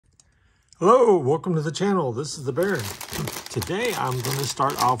Hello, welcome to the channel. This is the Baron. Today I'm going to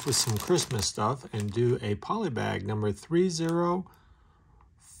start off with some Christmas stuff and do a polybag number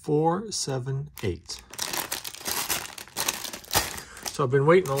 30478. So I've been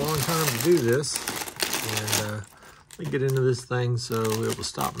waiting a long time to do this, and let me get into this thing so it will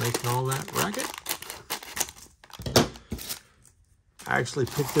stop making all that racket. I actually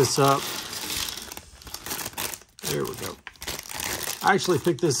picked this up. There we go. I actually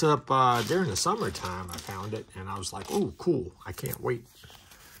picked this up during the summertime. I found it, and I was like, oh, cool. I can't wait to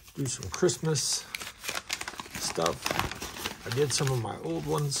do some Christmas stuff. I did some of my old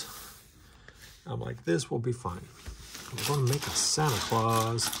ones. I'm like, this will be fun. I'm going to make a Santa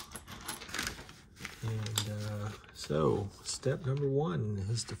Claus. And so, step number one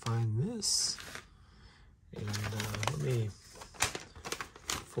is to find this. And let me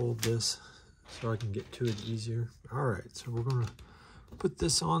fold this so I can get to it easier. All right, so we're going to put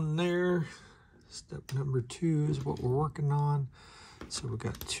this on there. Step number two is what we're working on. So we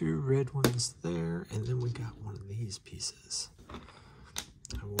got two red ones there, and then we got one of these pieces.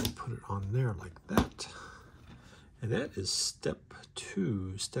 And we'll put it on there like that. And that is step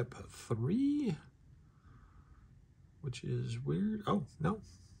two. Step three, which is weird. Oh, no,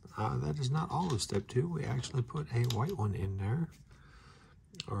 that is not all of step two. We actually put a white one in there.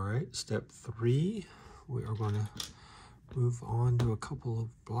 All right, step three, we are going to move on to a couple of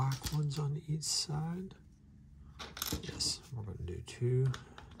black ones on each side. Yes, we're going to do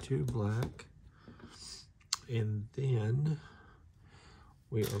two black. And then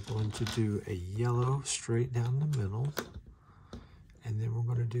we are going to do a yellow straight down the middle. And then we're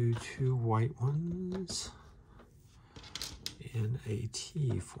going to do two white ones in a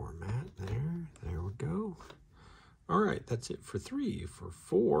T format there. There we go. All right, that's it for three. For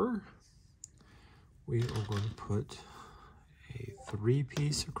four, we are going to put a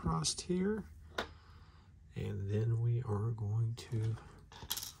three-piece across here, and then we are going to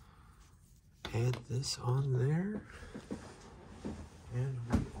add this on there, and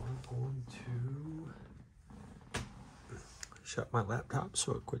we are going to shut my laptop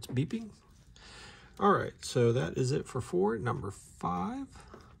so it quits beeping. All right, so that is it for four. Number five.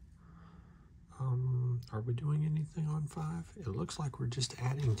 Are we doing anything on five? It looks like we're just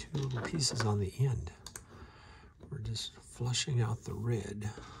adding two little pieces on the end. We're just flushing out the red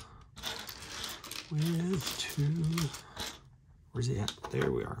with two. Where's he at?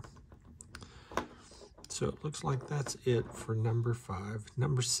 There we are. So it looks like that's it for number five.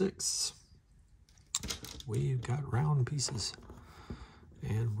 Number six, we've got round pieces.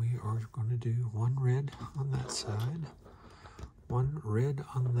 And we are going to do one red on that side, one red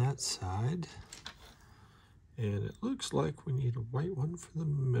on that side. And it looks like we need a white one for the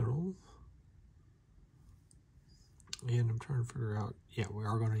middle. And I'm trying to figure out, yeah, we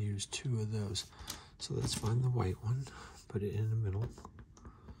are going to use two of those. So let's find the white one, put it in the middle.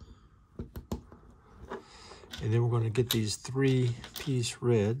 And then we're going to get these three-piece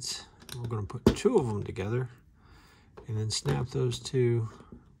reds. We're going to put two of them together and then snap those two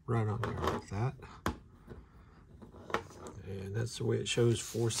right on there like that. And that's the way it shows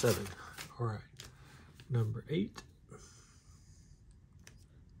 4-7. All right. Number 8,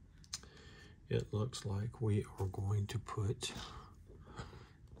 it looks like we are going to put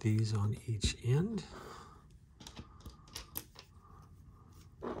these on each end,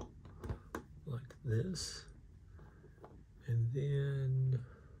 like this, and then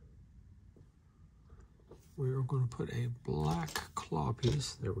we are going to put a black claw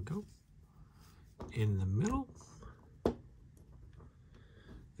piece, there we go, in the middle.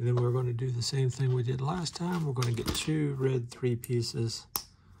 And then we're going to do the same thing we did last time. We're going to get two red three pieces,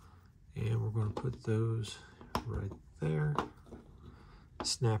 and we're going to put those right there,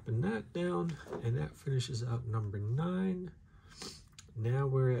 snapping that down, and that finishes out number 9. Now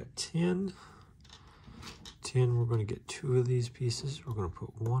we're at 10. 10, we're going to get two of these pieces. We're going to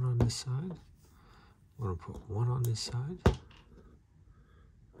put one on this side. We're going to put one on this side.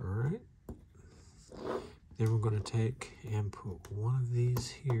 All right. Then we're going to take and put one of these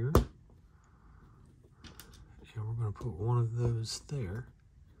here, and we're going to put one of those there.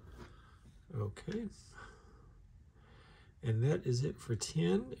 Okay. And that is it for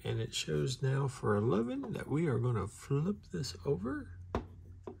 10, and it shows now for 11 that we are going to flip this over,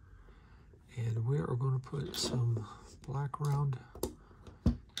 and we are going to put some black round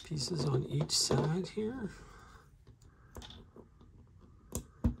pieces on each side here.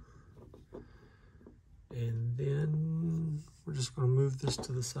 And then we're just going to move this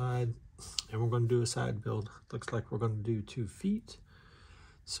to the side, and we're going to do a side build. Looks like we're going to do 2 feet.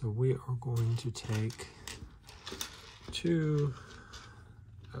 So we are going to take two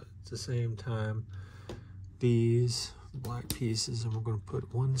the same time these black pieces, and we're going to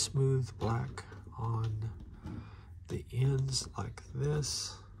put one smooth black on the ends like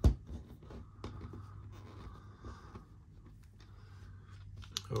this.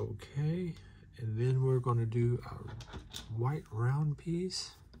 Okay, and then we're going to do a white round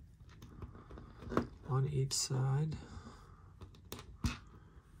piece on each side.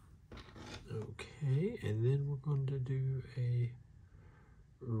 Okay, and then we're going to do a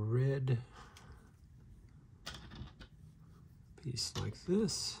red piece like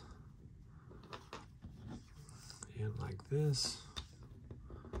this, and like this,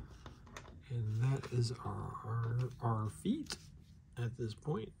 and that is our feet at this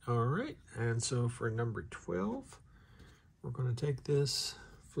point. All right, and so for number 12, we're going to take this,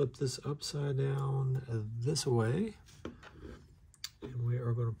 flip this upside down this way, and we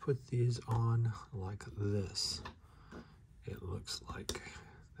are going to put these on like this. It looks like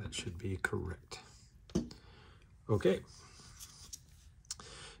that should be correct. Okay,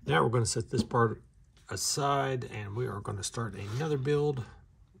 now we're going to set this part aside, and we are going to start another build.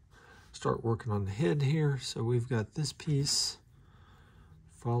 Start working on the head here. So we've got this piece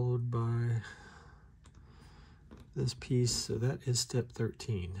followed by this piece. So that is step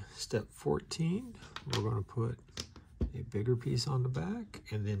 13. Step 14, we're going to put a bigger piece on the back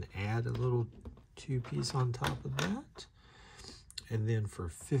and then add a little 2-piece on top of that. And then for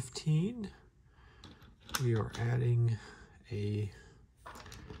 15, we are adding a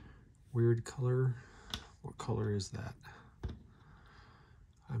weird color. What color is that?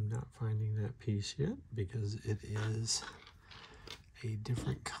 I'm not finding that piece yet because it is a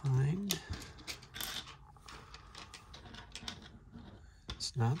different kind.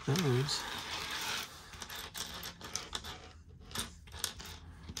 It's not those.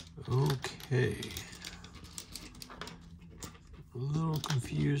 Okay. A little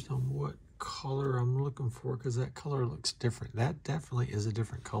confused on what color I'm looking for because that color looks different. That definitely is a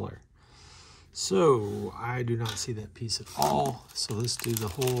different color. So I do not see that piece at all. So let's do the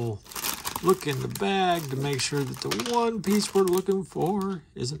whole look in the bag to make sure that the one piece we're looking for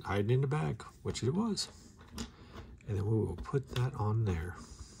isn't hiding in the bag, which it was. And then we will put that on there.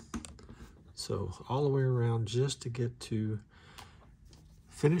 So all the way around just to get to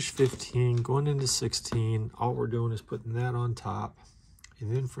finish 15, going into 16, all we're doing is putting that on top.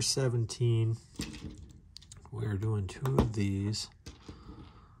 And then for 17, we're doing 2 of these.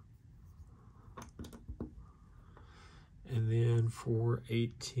 And then for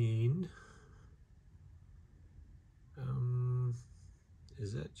 18,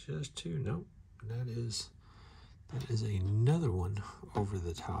 is that just 2? Nope, that is another one over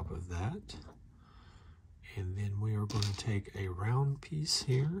the top of that. And then we are going to take a round piece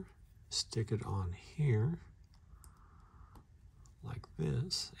here, stick it on here, like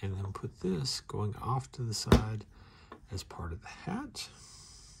this, and then put this going off to the side as part of the hat.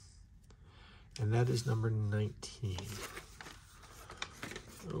 And that is number 19.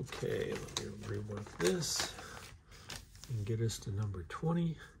 Okay, let me rework this and get us to number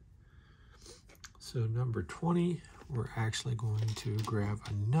 20. So number 20, we're actually going to grab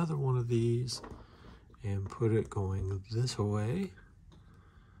another one of these and put it going this way.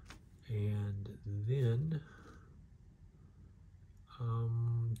 And then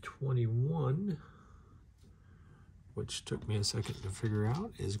 21, which took me a second to figure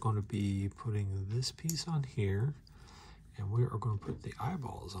out, is going to be putting this piece on here, and we are going to put the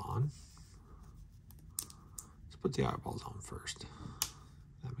eyeballs on. Let's put the eyeballs on first.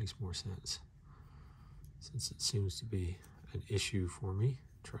 That makes more sense, since it seems to be an issue for me.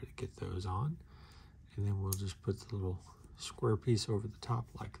 Try to get those on, and then we'll just put the little square piece over the top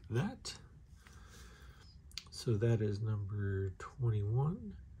like that. So that is number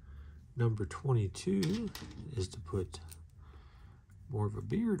 21. Number 22 is to put more of a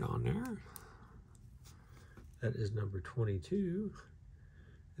beard on there. That is number 22.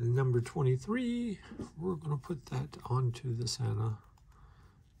 And number 23, we're going to put that onto the Santa.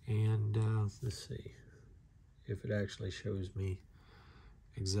 And let's see if it actually shows me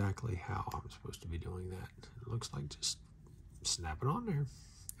exactly how I'm supposed to be doing that. It looks like just snap it on there.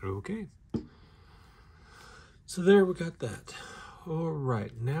 Okay. So there, we got that. All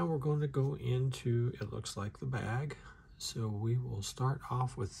right, now we're going to go into, it looks like, the bag. So we will start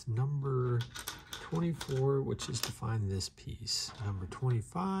off with number 24, which is to find this piece. Number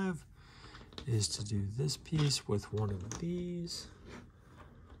 25 is to do this piece with one of these.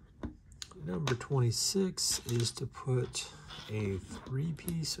 Number 26 is to put a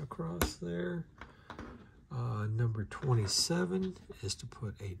 3-piece across there. Number 27 is to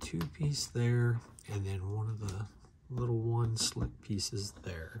put a 2-piece there, and then one of the little 1 slit pieces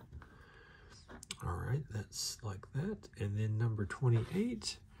there. All right, that's like that. And then number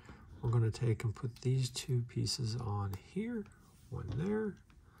 28, we're going to take and put these two pieces on here. One there,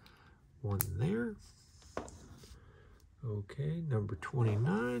 one there. Okay, number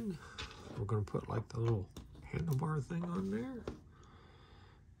 29, we're going to put like the little handlebar thing on there.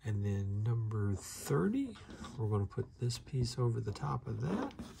 And then number 30, we're going to put this piece over the top of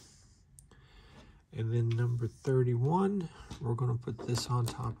that. And then number 31, we're going to put this on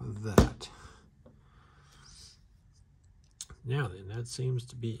top of that. Now then, that seems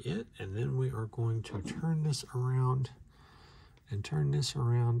to be it. And then we are going to turn this around and turn this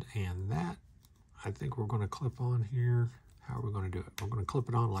around, and that, I think we're going to clip on here. How are we going to do it? We're going to clip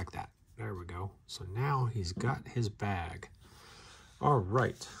it on like that. There we go. So now he's got his bag. All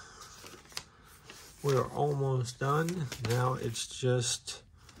right. We're almost done. Now it's just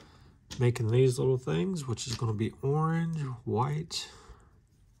making these little things, which is going to be orange, white,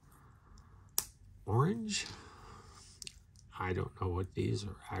 orange. I don't know what these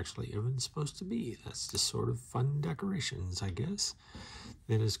are actually even supposed to be. That's just sort of fun decorations, I guess.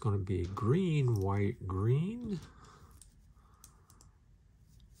 Then it's going to be green, white, green.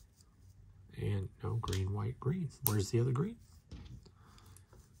 And no, green, white, green. Where's the other green?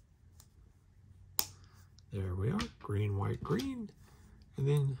 There we are. Green, white, green. And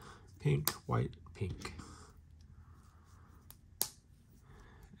then pink, white, pink.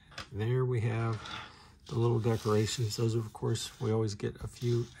 And there we have the little decorations. Those, of course, we always get a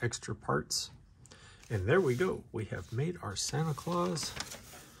few extra parts. And there we go. We have made our Santa Claus.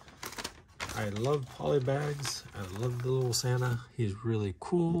 I love polybags. I love the little Santa. He's really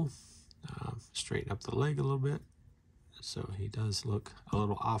cool. Straighten up the leg a little bit. So he does look a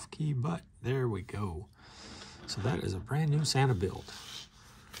little off-key, but there we go. So that is a brand new Santa build.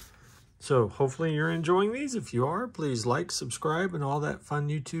 So hopefully you're enjoying these. If you are, please like, subscribe, and all that fun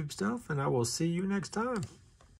YouTube stuff. And I will see you next time.